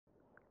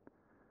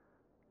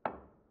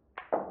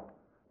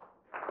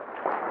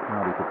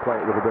to play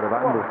it with a bit of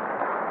angle.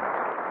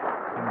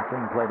 Same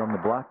thing played on the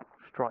black.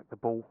 Strike the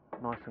ball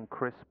nice and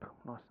crisp,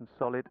 nice and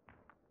solid.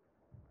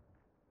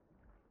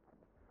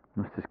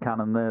 Missed his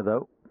cannon there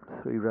though.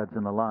 3 reds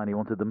in the line. He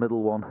wanted the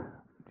middle one.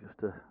 Just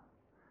to...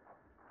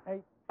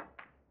 8.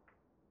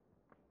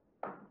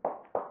 That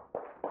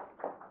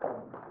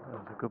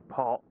was a good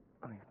pot.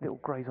 Little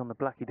greys on the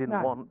black he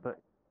didn't want, but...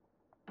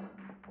 Nicely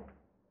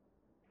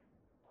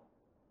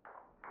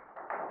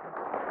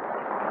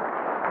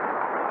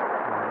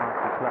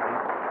played.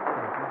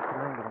 Nice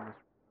angle on this.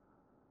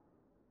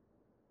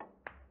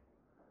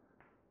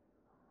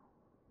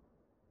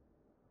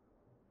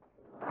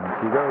 And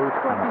she goes.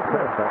 And a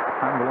perfect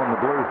angle on the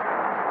blue.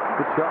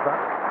 Good shot that.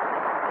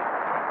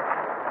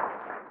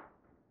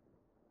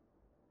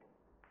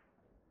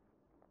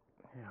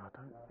 Yeah, I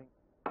don't think...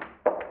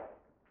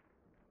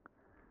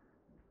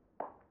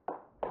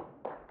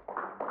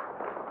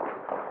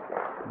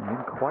 You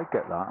didn't quite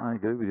get that, I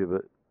agree with you,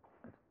 but...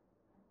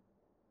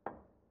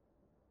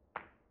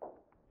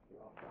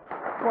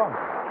 1.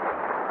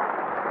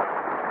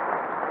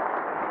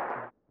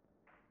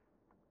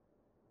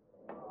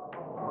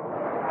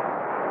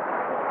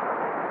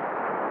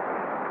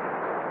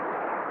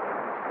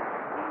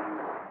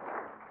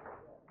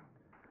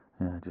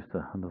 Yeah, just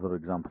another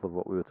example of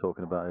what we were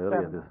talking about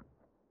earlier. 7.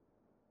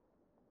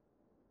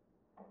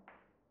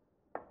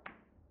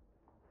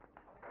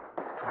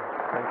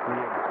 Safely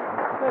in.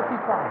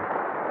 35.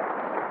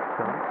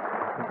 Done.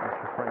 I think that's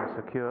the frame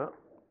secure.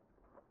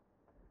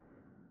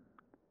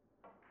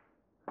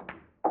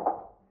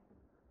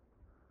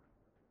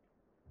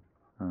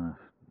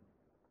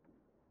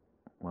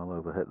 Well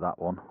overhit that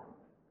one.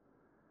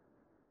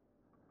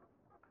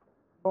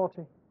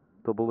 40.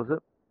 Double, is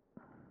it?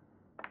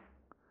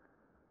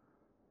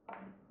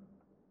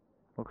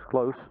 Looks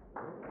close.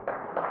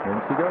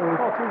 In she goes.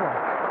 41.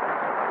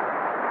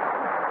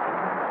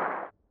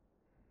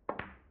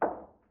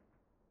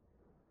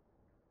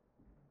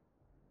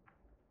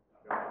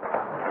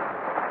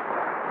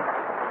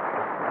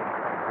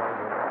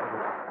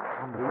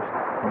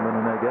 And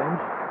winning their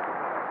games.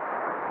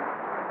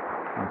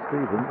 And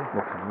Stephen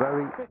looks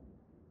very...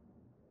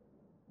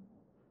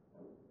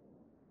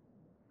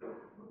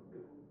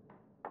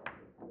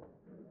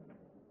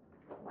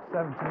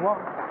 71.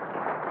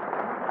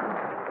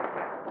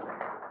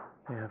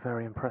 Yeah,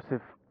 very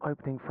impressive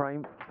opening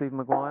frame, Stephen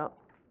Maguire.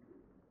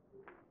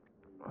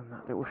 And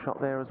that little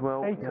shot there as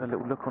well. 80. He had a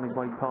little look on his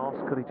way past.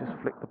 Could he just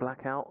flick the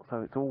black out?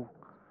 So it's all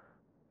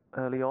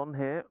early on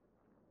here.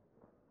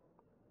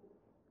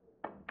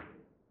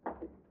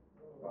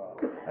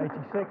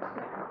 86.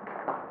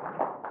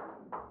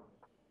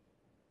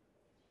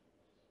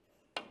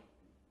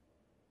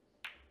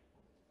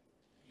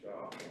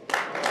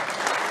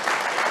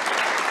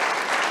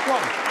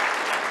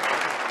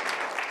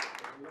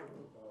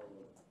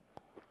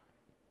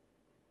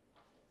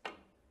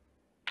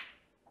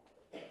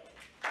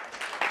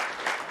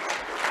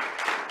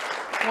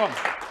 One.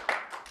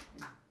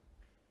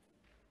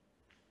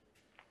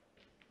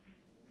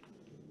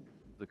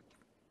 The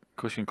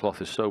cushion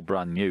cloth is so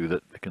brand new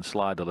that it can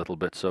slide a little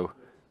bit, so...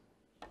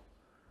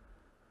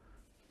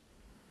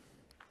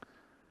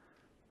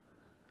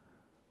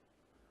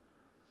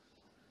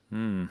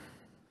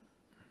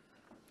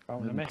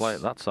 Didn't play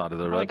at that side of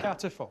the red.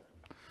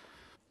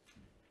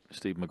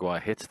 Steve Maguire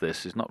hits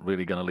this. He's not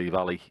really going to leave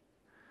Ali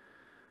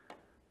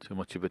too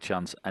much of a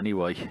chance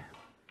anyway.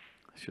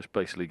 It's just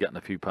basically getting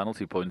a few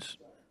penalty points.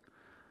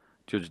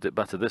 Judged it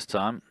better this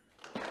time.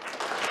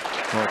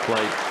 Well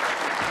played.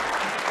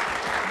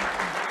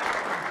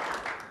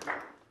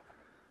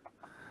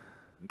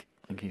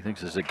 I think he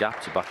thinks there's a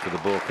gap to back to the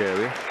balk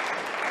area.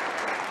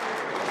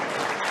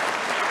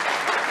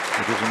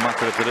 It doesn't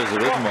matter if there is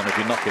or isn't one if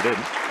you knock it in.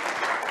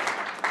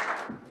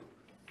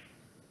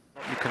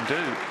 What you can do,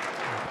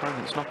 the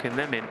opponent's knocking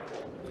them in.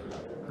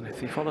 And if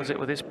he follows it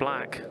with this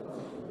black,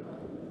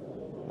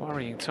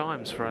 worrying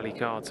times for Ali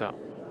Carter.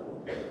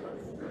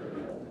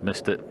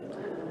 Missed it.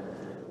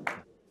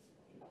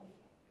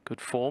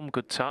 Good form,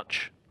 good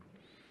touch.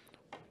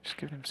 Just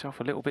giving himself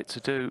a little bit to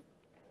do.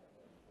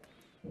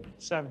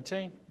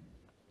 17.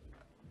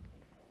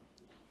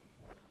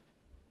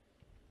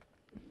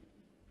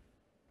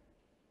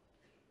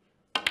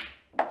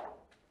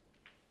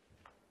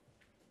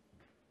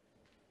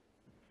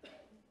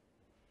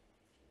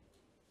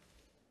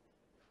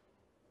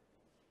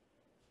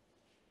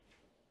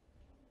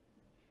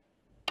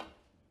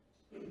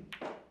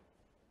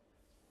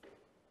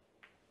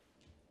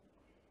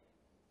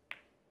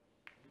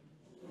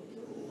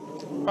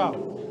 Foul.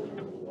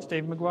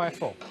 Steve Maguire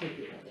 4.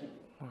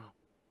 Wow.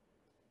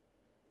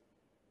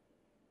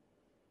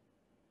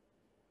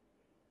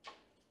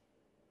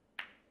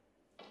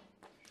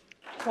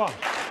 One.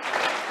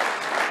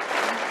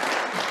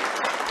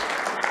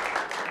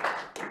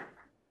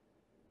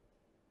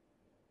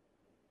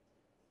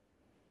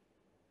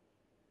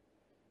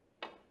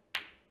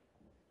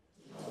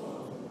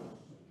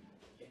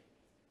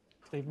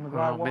 Steve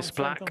Maguire 1. Miss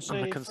Black on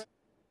the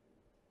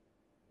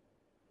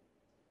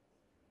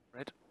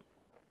red.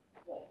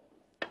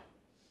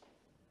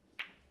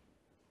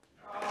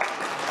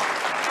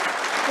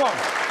 One.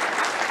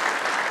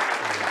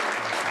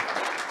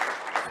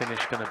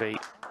 Finish going to be,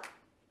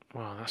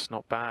 well, that's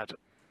not bad.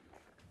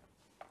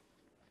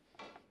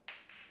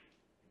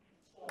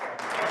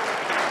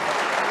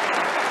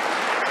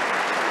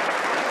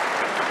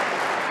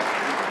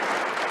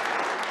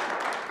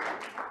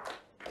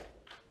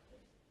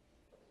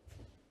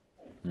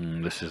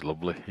 This is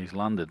lovely. He's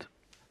landed.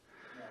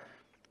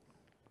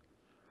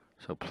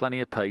 So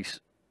plenty of pace.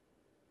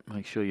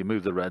 Make sure you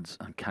move the reds,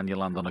 and can you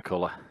land on a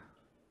colour?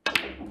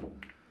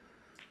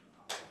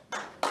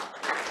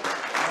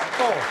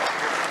 Four.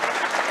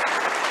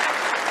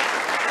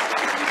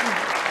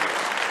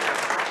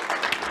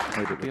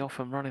 Could be off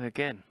and running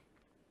again.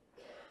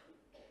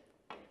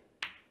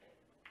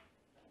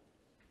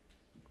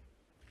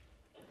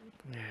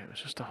 Yeah, it was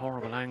just a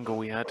horrible angle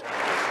we had.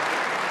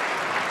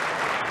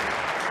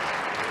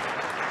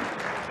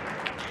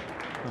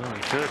 Oh,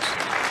 he could.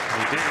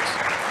 He did.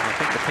 And I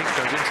think the pink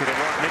goes into the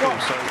right middle,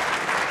 so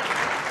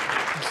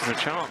this is a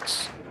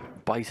chance.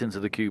 Bite into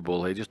the cue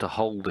ball here, just to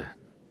hold it.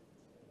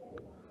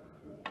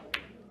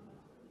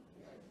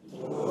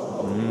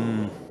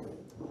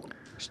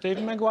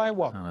 Stephen Maguire,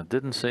 one. And I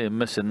didn't see him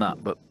missing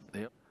that, but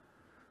yep.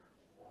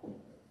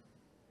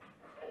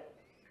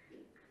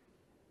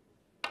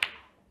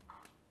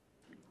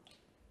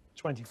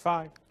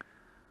 $25.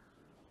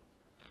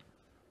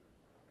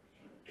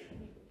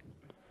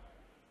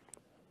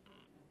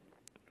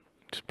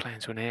 Just playing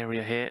to an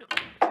area here.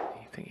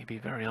 You think he'd be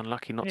very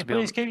unlucky not to be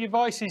on. Please keep your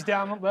voices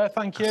down up there,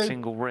 thank you. A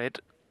single red.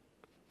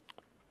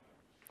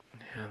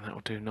 Yeah, that'll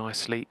do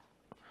nicely.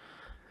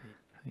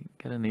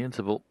 Get in the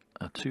interval,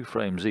 2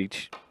 frames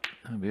each.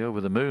 He'll be over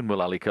the moon,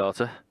 will Ali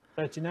Carter.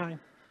 39.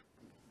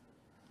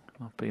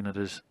 Not been at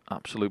his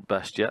absolute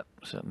best yet.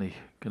 Certainly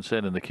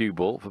concerning the cue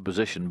ball for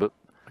position, but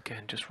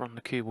again, just run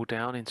the cue ball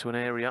down into an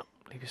area.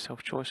 Leave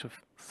yourself a choice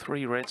of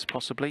 3 reds,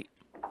 possibly.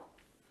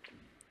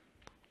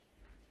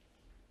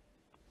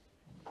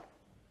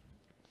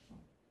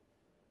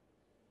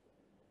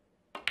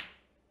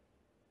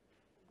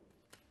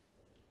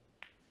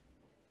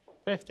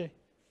 $50.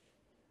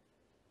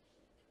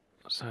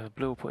 So the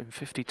blue will put in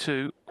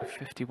 52 with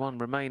 51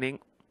 remaining.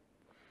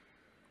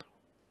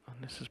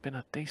 And this has been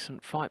a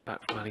decent fight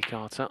back from Ali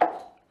Carter.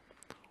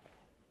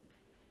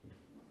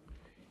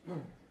 So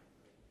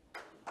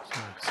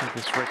see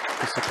this red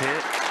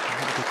disappear.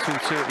 Another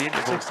 2-2 at the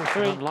interval.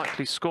 63. An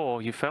unlikely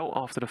score, you felt,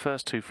 after the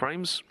first 2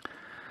 frames.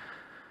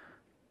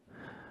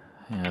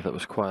 yeah, that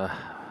was quite a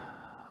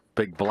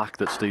big black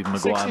that Stephen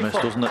Maguire missed,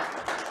 64. doesn't it?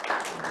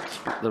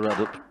 Split the red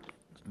up.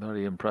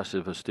 Very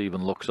impressive as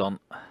Stephen looks on.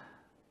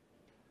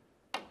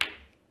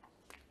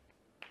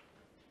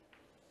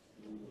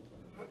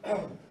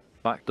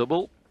 Back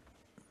double.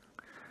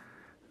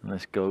 And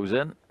this goes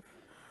in.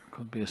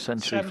 Could be a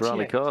century for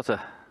Ali 78.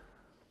 Carter.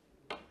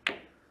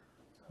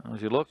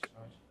 How's your look?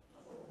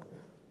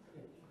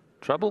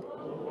 Treble?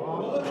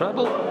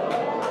 Treble?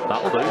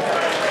 That'll do.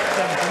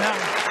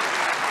 79.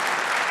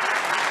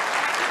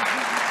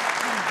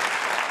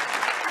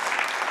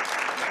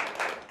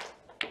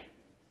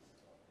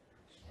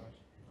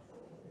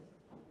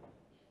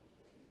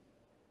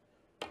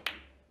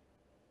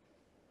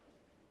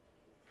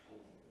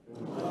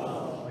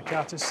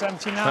 Carter's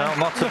 79. Well,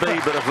 not to be,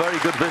 but a very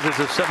good visit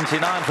of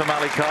 79 from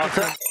Ali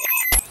Carter.